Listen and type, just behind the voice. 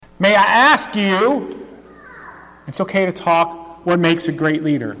May I ask you, it's okay to talk, what makes a great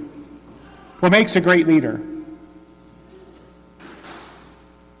leader? What makes a great leader?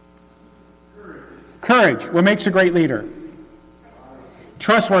 Courage. What makes a great leader?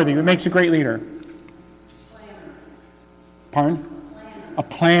 Trustworthy. What makes a great leader? Pardon? A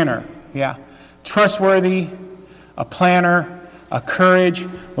planner. Yeah. Trustworthy, a planner, a courage.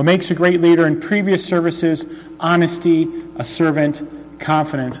 What makes a great leader in previous services? Honesty, a servant,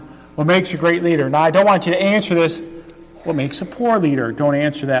 confidence. What makes a great leader? Now, I don't want you to answer this. What makes a poor leader? Don't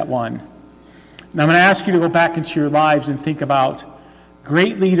answer that one. Now, I'm going to ask you to go back into your lives and think about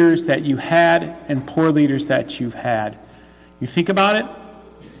great leaders that you had and poor leaders that you've had. You think about it,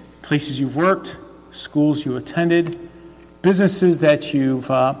 places you've worked, schools you attended, businesses that you've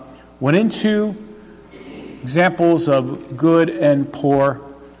went into, examples of good and poor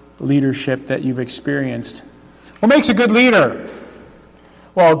leadership that you've experienced. What makes a good leader?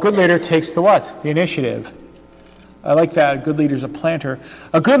 Well, a good leader takes the what? The initiative. I like that. A good leader is a planter.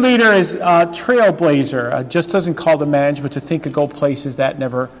 A good leader is a trailblazer. Just doesn't call to manage, but to think and go places that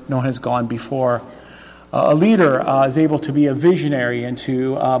no one has gone before. A leader is able to be a visionary and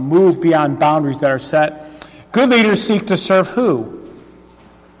to move beyond boundaries that are set. Good leaders seek to serve who?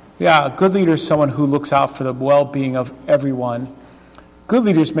 Yeah, a good leader is someone who looks out for the well-being of everyone. Good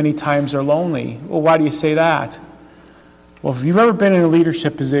leaders many times are lonely. Well, why do you say that? Well, if you've ever been in a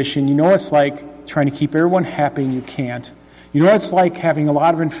leadership position, you know what it's like trying to keep everyone happy and you can't. You know what it's like having a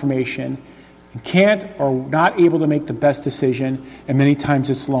lot of information and can't or not able to make the best decision, and many times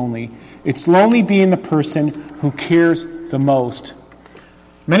it's lonely. It's lonely being the person who cares the most.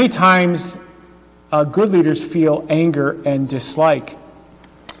 Many times, good leaders feel anger and dislike.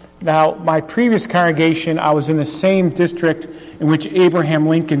 Now, my previous congregation, I was in the same district in which Abraham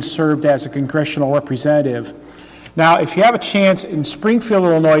Lincoln served as a congressional representative. Now, if you have a chance in Springfield,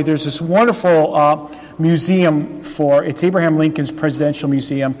 Illinois, there's this wonderful museum it's Abraham Lincoln's Presidential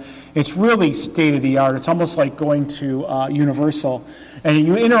Museum. It's really state-of-the-art. It's almost like going to Universal. And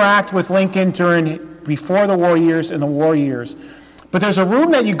you interact with Lincoln before the war years and the war years. But there's a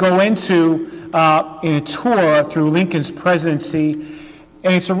room that you go into in a tour through Lincoln's presidency,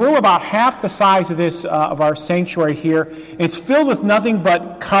 and it's a room about half the size of this of our sanctuary here. It's filled with nothing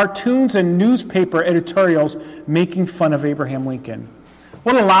but cartoons and newspaper editorials making fun of Abraham Lincoln.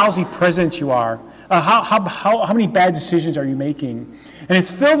 What a lousy president you are. How many bad decisions are you making? And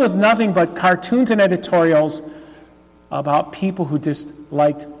it's filled with nothing but cartoons and editorials about people who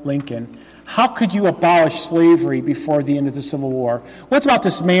disliked Lincoln. How could you abolish slavery before the end of the Civil War? What's about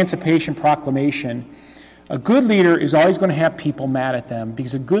this Emancipation Proclamation? A good leader is always going to have people mad at them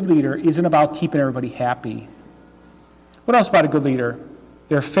because a good leader isn't about keeping everybody happy. What else about a good leader?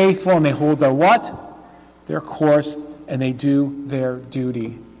 They're faithful and they hold their what? Their course, and they do their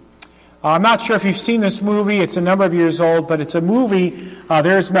duty. I'm not sure if you've seen this movie. It's a number of years old, but it's a movie.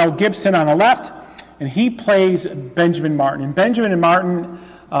 There's Mel Gibson on the left, and he plays Benjamin Martin. And Benjamin Martin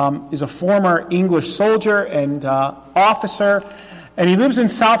is a former English soldier and officer, and he lives in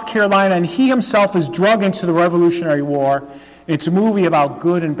South Carolina, and he himself is drugged into the Revolutionary War. It's a movie about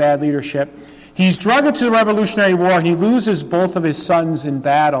good and bad leadership. He's drugged into the Revolutionary War, and he loses both of his sons in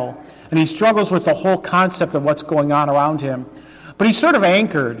battle, and he struggles with the whole concept of what's going on around him. But he's sort of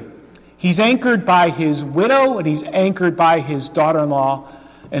anchored. He's anchored by his widow, and he's anchored by his daughter-in-law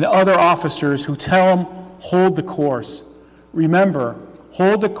and other officers who tell him, hold the course. Remember,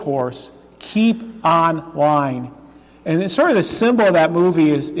 hold the course. Keep on line. And it's sort of the symbol of that movie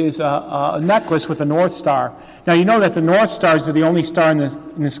is a necklace with a North Star. Now, you know that the North Stars are the only star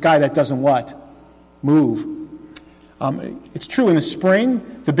in the sky that doesn't what? Move. It's true in the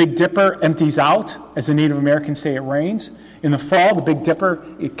spring, the Big Dipper empties out. As the Native Americans say, it rains. In the fall, the Big Dipper,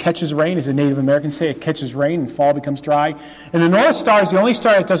 it catches rain. As the Native Americans say, it catches rain and fall becomes dry. And the North Star is the only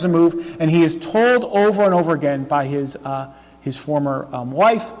star that doesn't move, and he is told over and over again by his former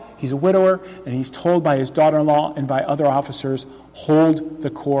wife, he's a widower, and he's told by his daughter-in-law and by other officers, hold the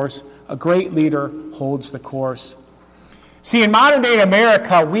course. A great leader holds the course. See, in modern-day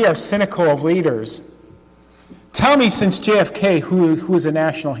America, we are cynical of leaders. Tell me, since JFK, who is a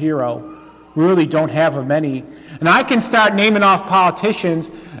national hero? We really don't have many. And I can start naming off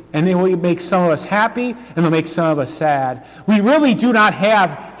politicians, and they will make some of us happy, and they'll make some of us sad. We really do not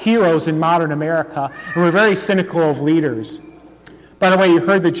have heroes in modern America, and we're very cynical of leaders. By the way, you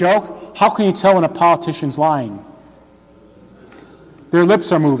heard the joke? How can you tell when a politician's lying? Their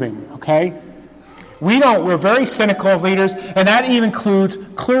lips are moving, okay? We're very cynical of leaders, and that even includes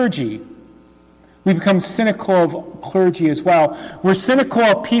clergy. We become cynical of clergy as well. We're cynical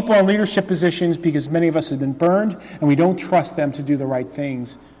of people in leadership positions because many of us have been burned, and we don't trust them to do the right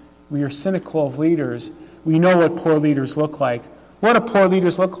things. We are cynical of leaders. We know what poor leaders look like. What do poor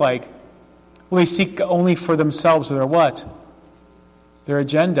leaders look like? Well, they seek only for themselves or their what? Their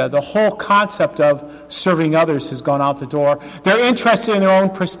agenda. The whole concept of serving others has gone out the door. They're interested in their own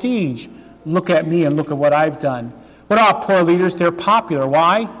prestige. Look at me and look at what I've done. What about poor leaders? They're popular.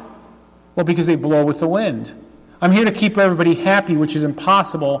 Why? Well, because they blow with the wind. I'm here to keep everybody happy, which is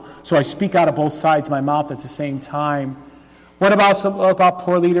impossible, so I speak out of both sides of my mouth at the same time. What about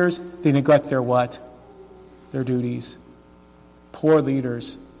poor leaders? They neglect their what? Their duties. Poor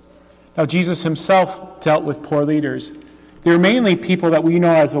leaders. Now, Jesus himself dealt with poor leaders. They're mainly people that we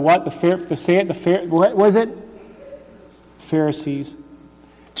know as the what? What was it? Pharisees.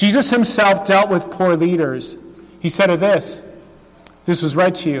 Jesus himself dealt with poor leaders. He said of this was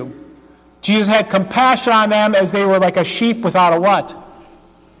read to you. Jesus had compassion on them as they were like a sheep without a what?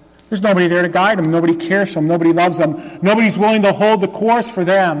 There's nobody there to guide them. Nobody cares for them. Nobody loves them. Nobody's willing to hold the course for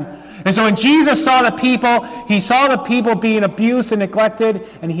them. And so when Jesus saw the people, he saw the people being abused and neglected,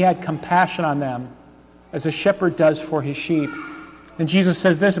 and he had compassion on them, as a shepherd does for his sheep. And Jesus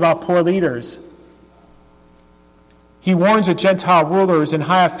says this about poor leaders. He warns the Gentile rulers and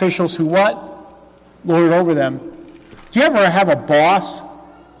high officials who what? Lord over them. Do you ever have a boss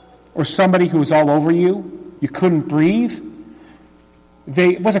or somebody who was all over you? You couldn't breathe?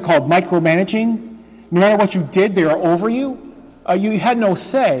 What's it called? Micromanaging? No matter what you did, they were over you? You had no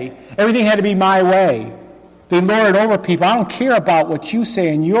say. Everything had to be my way. They lord it over people. I don't care about what you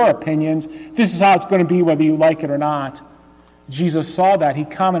say and your opinions. This is how it's going to be whether you like it or not. Jesus saw that. He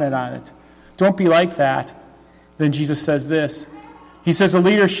commented on it. Don't be like that. Then Jesus says this. He says, a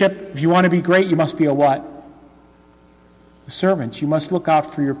leadership, if you want to be great, you must be a what? A servant. You must look out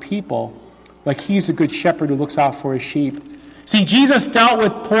for your people like he's a good shepherd who looks out for his sheep. See, Jesus dealt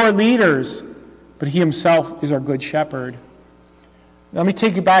with poor leaders, but he himself is our good shepherd. Let me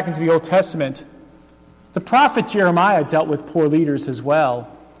take you back into the Old Testament. The prophet Jeremiah dealt with poor leaders as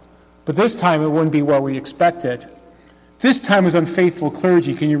well, but this time it wouldn't be where we expect it. This time was unfaithful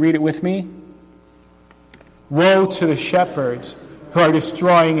clergy. Can you read it with me? Woe to the shepherds who are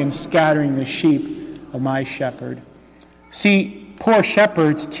destroying and scattering the sheep of my shepherd. See, poor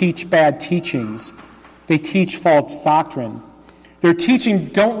shepherds teach bad teachings. They teach false doctrine. Their teaching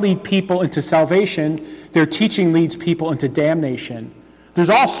don't lead people into salvation. Their teaching leads people into damnation. There's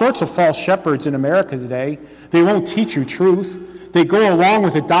all sorts of false shepherds in America today. They won't teach you truth. They go along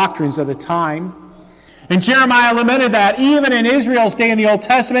with the doctrines of the time. And Jeremiah lamented that even in Israel's day in the Old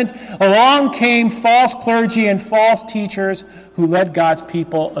Testament, along came false clergy and false teachers who led God's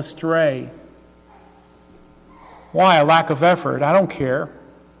people astray. Why? A lack of effort. I don't care.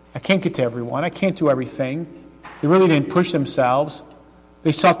 I can't get to everyone. I can't do everything. They really didn't push themselves.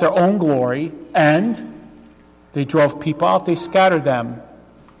 They sought their own glory, and they drove people out. They scattered them.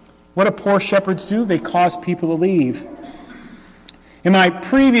 What do poor shepherds do? They cause people to leave. In my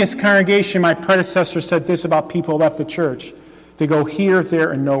previous congregation, my predecessor said this about people who left the church. They go here,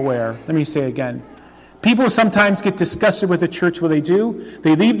 there, and nowhere. Let me say it again. People sometimes get disgusted with the church. What they do?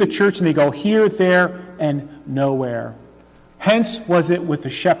 They leave the church and they go here, there, and nowhere. Hence was it with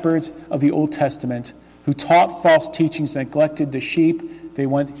the shepherds of the Old Testament who taught false teachings and neglected the sheep. They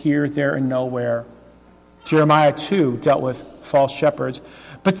went here, there, and nowhere. Jeremiah, too, dealt with false shepherds.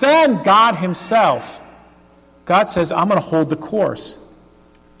 But then God himself, God says, I'm going to hold the course.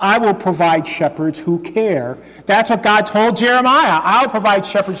 I will provide shepherds who care. That's what God told Jeremiah. I'll provide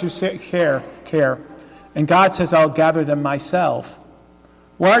shepherds who care. And God says, I'll gather them myself.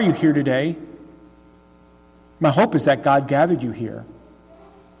 Why are you here today? My hope is that God gathered you here.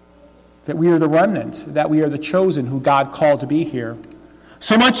 That we are the remnant, that we are the chosen who God called to be here.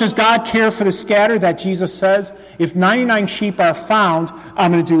 So much does God care for the scattered that Jesus says, if 99 sheep are found,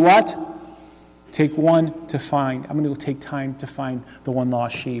 I'm going to do what? Take one to find. I'm going to take time to find the one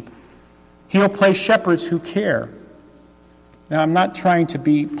lost sheep. He'll place shepherds who care. Now, I'm not trying to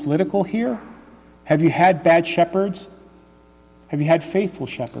be political here. Have you had bad shepherds? Have you had faithful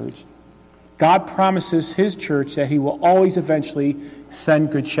shepherds? God promises his church that he will always eventually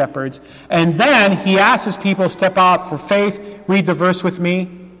send good shepherds. And then he asks his people to step out for faith. Read the verse with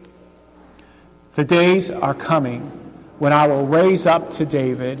me. The days are coming when I will raise up to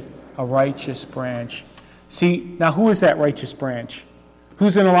David a righteous branch. See, now who is that righteous branch?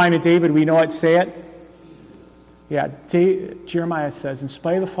 Who's in the line of David? We know it. Say it. Yeah, Jeremiah says, in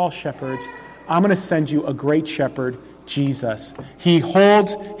spite of the false shepherds, I'm going to send you a great shepherd, Jesus. He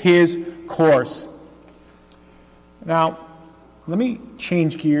holds his course. Now, let me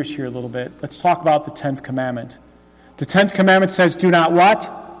change gears here a little bit. Let's talk about the 10th commandment. The 10th commandment says, do not what?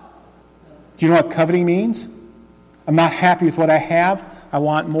 Do you know what coveting means? I'm not happy with what I have. I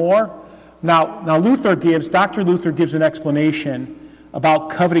want more. Now Dr. Luther gives an explanation about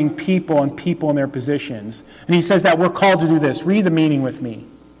coveting people and people in their positions. And he says that we're called to do this. Read the meaning with me.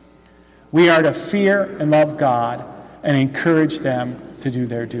 We are to fear and love God and encourage them to do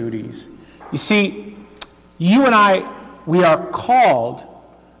their duties. You see, you and I, we are called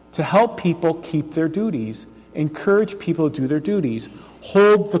to help people keep their duties, encourage people to do their duties,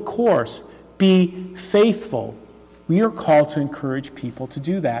 hold the course, be faithful. We are called to encourage people to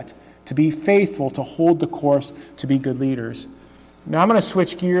do that, to be faithful, to hold the course, to be good leaders. Now I'm going to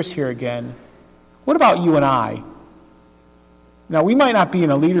switch gears here again. What about you and I? Now we might not be in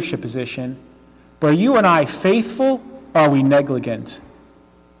a leadership position, but are you and I faithful or are we negligent?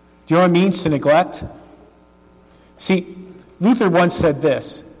 Do you know what it means to neglect? See, Luther once said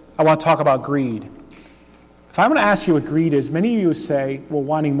this. I want to talk about greed. If I'm going to ask you what greed is, many of you would say, well,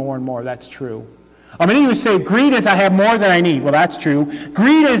 wanting more and more. That's true. Or many of you would say, greed is I have more than I need. Well, that's true.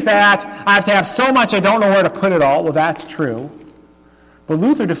 Greed is that I have to have so much I don't know where to put it all. Well, that's true. But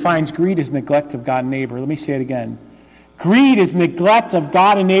Luther defines greed as neglect of God and neighbor. Let me say it again. Greed is neglect of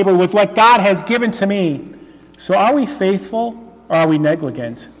God and neighbor with what God has given to me. So are we faithful or are we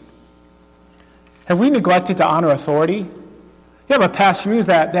negligent? Have we neglected to honor authority? Yeah, but Pastor Muse,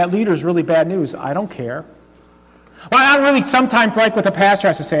 that leader is really bad news. I don't care. Well, I don't really sometimes like what the pastor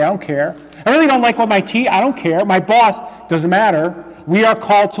has to say. I don't care. I really don't like what I don't care. My boss, doesn't matter. We are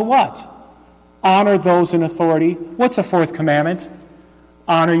called to what? Honor those in authority. What's the fourth commandment?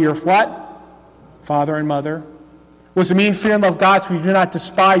 Honor your what? Father and mother. What does it mean? Fear and love God, so we do not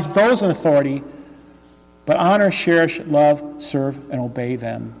despise those in authority, but honor, cherish, love, serve, and obey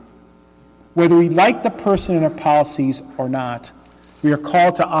them. Whether we like the person and their policies or not, we are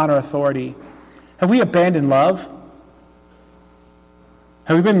called to honor authority. Have we abandoned love?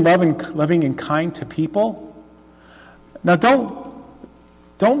 Have we been loving and kind to people? Now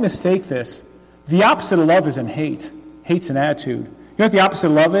don't mistake this. The opposite of love isn't hate. Hate's an attitude. You know what the opposite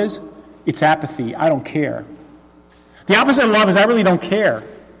of love is? It's apathy. I don't care. The opposite of love is I really don't care.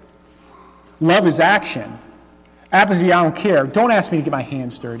 Love is action. Apathy, I don't care. Don't ask me to get my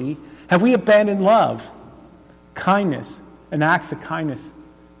hands dirty. Have we abandoned love, kindness, and acts of kindness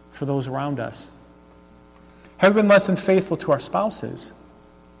for those around us? Have we been less than faithful to our spouses?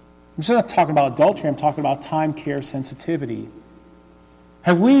 I'm just not talking about adultery. I'm talking about time, care, sensitivity.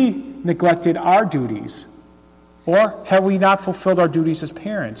 Have we neglected our duties? Or have we not fulfilled our duties as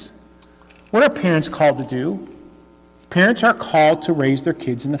parents? What are parents called to do? Parents are called to raise their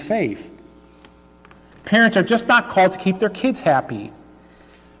kids in the faith. Parents are just not called to keep their kids happy.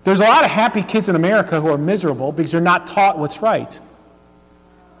 There's a lot of happy kids in America who are miserable because they're not taught what's right.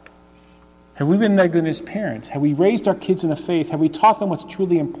 Have we been negligent as parents? Have we raised our kids in the faith? Have we taught them what's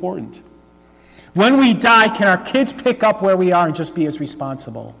truly important? When we die, can our kids pick up where we are and just be as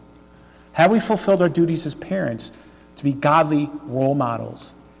responsible? Have we fulfilled our duties as parents to be godly role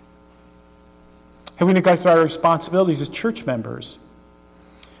models? Have we neglected our responsibilities as church members?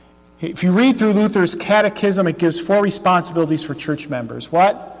 If you read through Luther's catechism, it gives 4 responsibilities for church members.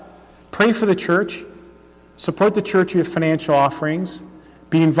 What? Pray for the church, support the church with financial offerings,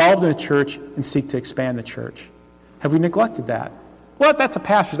 be involved in the church, and seek to expand the church. Have we neglected that? Well, that's a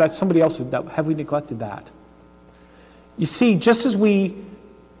pastor's, that's somebody else's. Have we neglected that? You see, just as we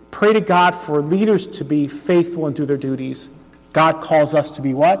pray to God for leaders to be faithful and do their duties, God calls us to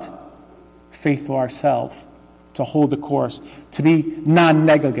be what? Faithful ourselves, to hold the course, to be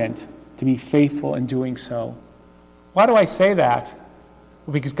non-negligent, to be faithful in doing so. Why do I say that?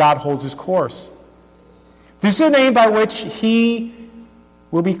 Well, because God holds his course. This is a name by which he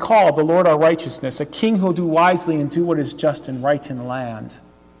will be called, the Lord our righteousness, a king who will do wisely and do what is just and right in the land.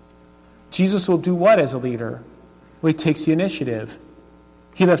 Jesus will do what as a leader? Well, he takes the initiative.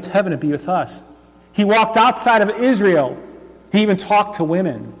 He left heaven to be with us. He walked outside of Israel. He even talked to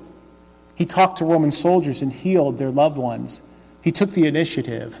women. He talked to Roman soldiers and healed their loved ones. He took the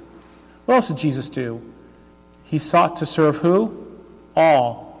initiative. What else did Jesus do? He sought to serve who?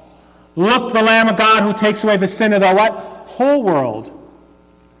 All. Look, the Lamb of God who takes away the sin of the what? Whole world.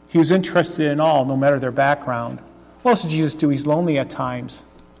 He was interested in all, no matter their background. What else did Jesus do? He's lonely at times.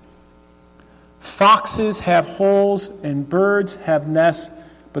 Foxes have holes and birds have nests,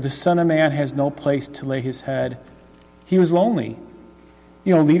 but the Son of Man has no place to lay his head. He was lonely.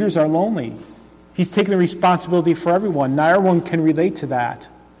 You know, leaders are lonely. He's taking the responsibility for everyone. Not everyone can relate to that.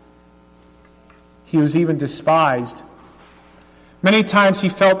 He was even despised. Many times he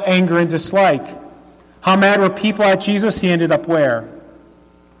felt anger and dislike. How mad were people at Jesus? He ended up where?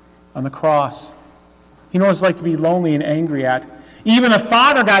 On the cross. You know what it's like to be lonely and angry at. Even the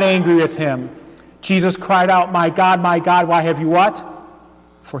Father got angry with him. Jesus cried out, my God, why have you what?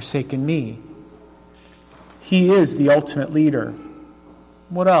 forsaken me. He is the ultimate leader.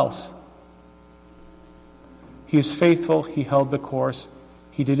 What else? He is faithful. He held the course.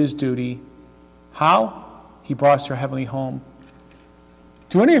 He did his duty. How? He brought us to our heavenly home.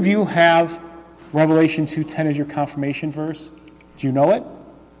 Do any of you have Revelation 2:10 as your confirmation verse? Do you know it?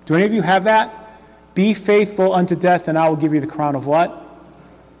 Do any of you have that? Be faithful unto death, and I will give you the crown of what?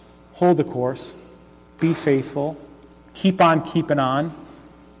 Hold the course. Be faithful. Keep on keeping on.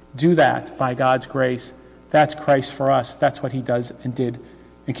 Do that by God's grace. That's Christ for us. That's what he does and did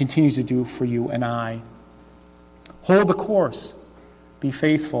and continues to do for you and I. Hold the course. Be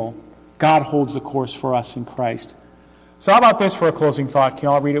faithful. God holds the course for us in Christ. So how about this for a closing thought? Can you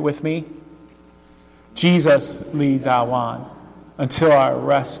all read it with me? Jesus, lead thou on until our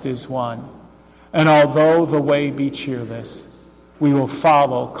rest is won. And although the way be cheerless, we will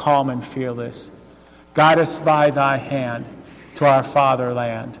follow calm and fearless. Guide us by thy hand to our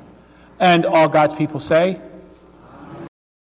fatherland. And all God's people say,